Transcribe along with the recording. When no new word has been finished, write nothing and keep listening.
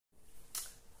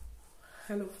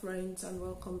Hello friends, and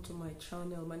welcome to my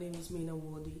channel. My name is Mina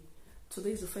Wadi.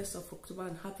 Today is the 1st of October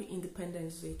and happy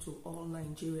Independence Day to all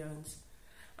Nigerians,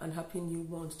 and happy new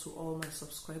month to all my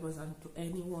subscribers and to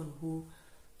anyone who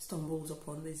stumbles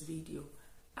upon this video.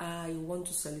 I want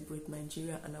to celebrate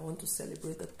Nigeria, and I want to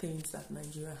celebrate the things that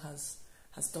Nigeria has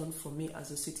done for me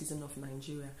as a citizen of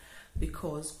Nigeria,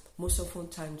 because most often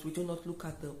times we do not look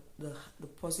at the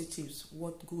positives,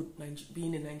 what good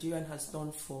being a Nigerian has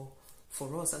done for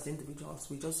us as individuals.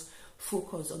 We just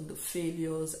focus on the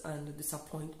failures and the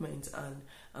disappointments, and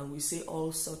we say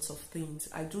all sorts of things.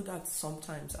 I do that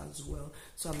sometimes as well,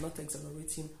 so I'm not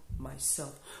exonerating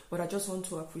myself, but I just want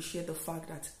to appreciate the fact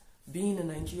that being a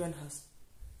Nigerian has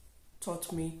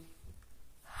taught me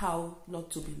how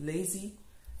not to be lazy.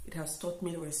 It has taught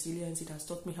me resilience. It has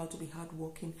taught me how to be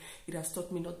hardworking. It has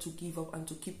taught me not to give up and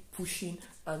to keep pushing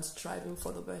and striving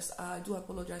for the best. I do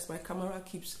apologize.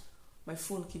 My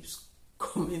phone keeps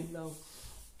coming now.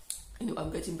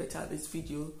 I'm getting better at this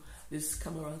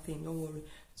camera thing. Don't worry.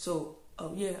 So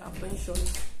yeah, I've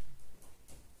mentioned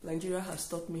Nigeria has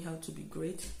taught me how to be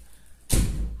great,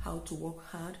 how to work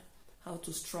hard, how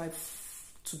to strive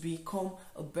to become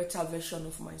a better version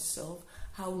of myself,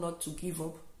 how not to give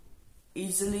up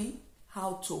easily,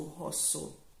 how to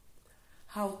hustle,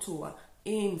 how to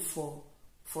aim for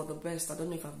the best. I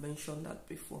don't know if I've mentioned that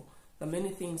before. The many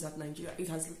things that Nigeria, it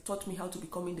has taught me how to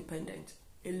become independent.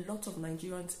 A lot of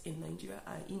Nigerians in Nigeria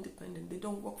are independent. They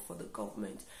don't work for the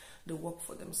government, they work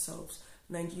for themselves.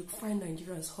 You find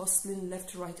Nigerians hustling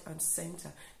left, right, and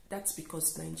center. That's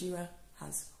because Nigeria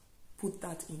has put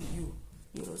that in you.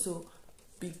 So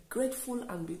be grateful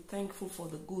and be thankful for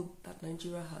the good that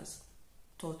Nigeria has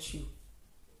taught you.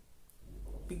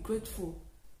 Be grateful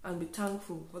and be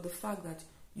thankful for the fact that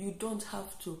you don't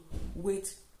have to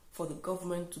wait for the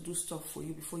government to do stuff for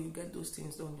you before you get those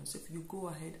things done yourself. You go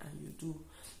ahead and you do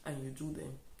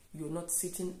them. You're not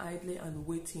sitting idly and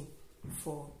waiting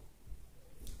for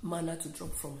manna to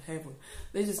drop from heaven.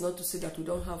 This is not to say that we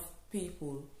don't have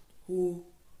people who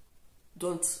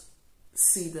don't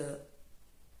see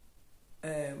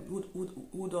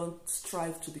who don't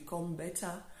strive to become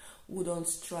better, who don't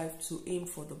strive to aim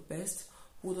for the best,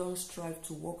 who don't strive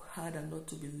to work hard and not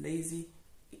to be lazy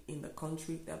in the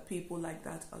country. There are people like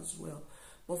that as well.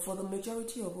 But for the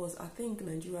majority of us, I think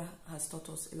Nigeria has taught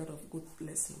us a lot of good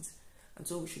lessons. And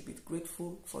so we should be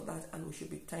grateful for that, and we should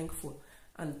be thankful.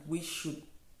 And we should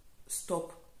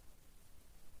stop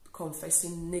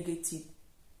confessing negativity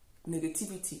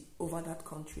over that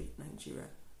country, Nigeria.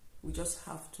 We just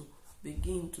have to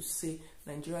begin to say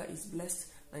Nigeria is blessed.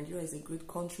 Nigeria is a great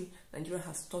country. Nigeria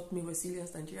has taught me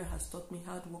resilience. Nigeria has taught me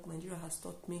hard work. Nigeria has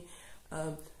taught me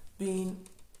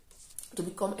to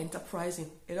become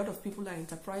enterprising. A lot of people are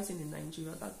enterprising in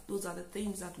Nigeria. Those are the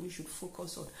things that we should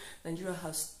focus on. Nigeria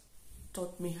has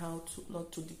taught me how to not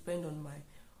to depend on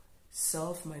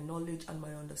myself, my knowledge, and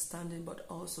my understanding, but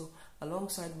also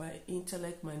alongside my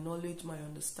intellect, my knowledge, my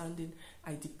understanding,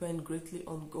 I depend greatly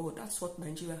on God. That's what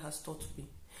Nigeria has taught me.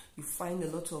 You find a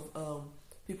lot of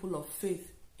people of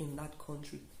faith in that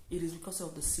country. It is because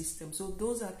of the system. So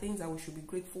those are things that we should be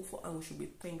grateful for, and we should be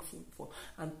thankful for,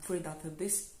 and pray that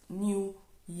this new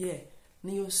year,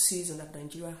 new season that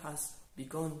Nigeria has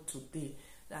begun today,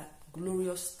 that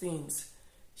glorious things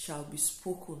shall be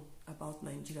spoken about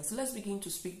Nigeria. So let's begin to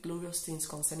speak glorious things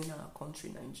concerning our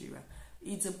country, Nigeria.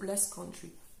 It's a blessed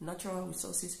country. Natural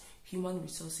resources, human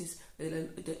resources, a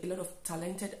lot of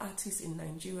talented artists in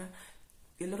Nigeria,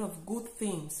 a lot of good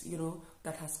things,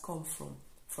 that has come from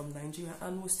Nigeria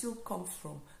and will still come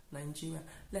from Nigeria.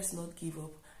 Let's not give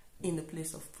up in the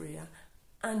place of prayer,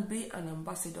 and be an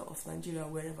ambassador of Nigeria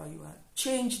wherever you are.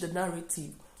 Change the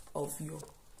narrative of your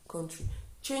country.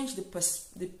 Change the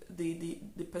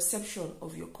perception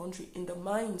of your country in the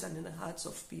minds and in the hearts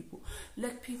of people.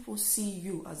 Let people see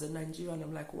you as a Nigerian.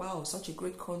 I'm like, wow, such a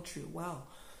great country. Wow,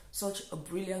 such a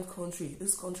brilliant country.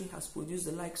 This country has produced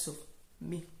the likes of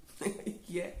me.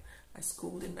 Yeah, I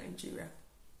schooled in Nigeria.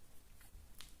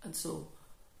 And so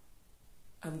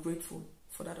I'm grateful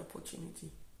for that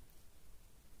opportunity.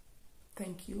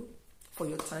 Thank you for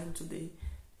your time today.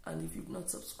 And if you've not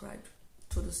subscribed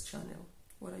to this channel,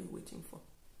 what are you waiting for?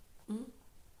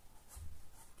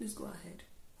 Please go ahead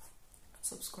and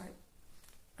subscribe.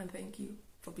 And thank you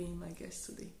for being my guest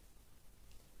today.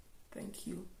 Thank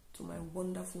you to my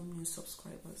wonderful new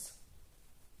subscribers.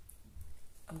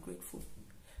 I'm grateful.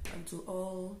 And to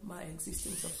all my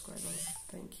existing subscribers,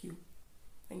 thank you.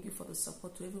 Thank you for the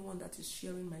support. To everyone that is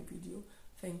sharing my video,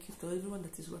 thank you. To everyone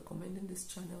that is recommending this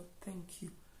channel, thank you.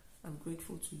 I'm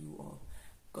grateful to you all.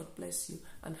 God bless you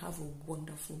and have a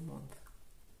wonderful month.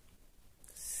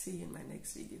 See you in my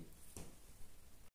next video.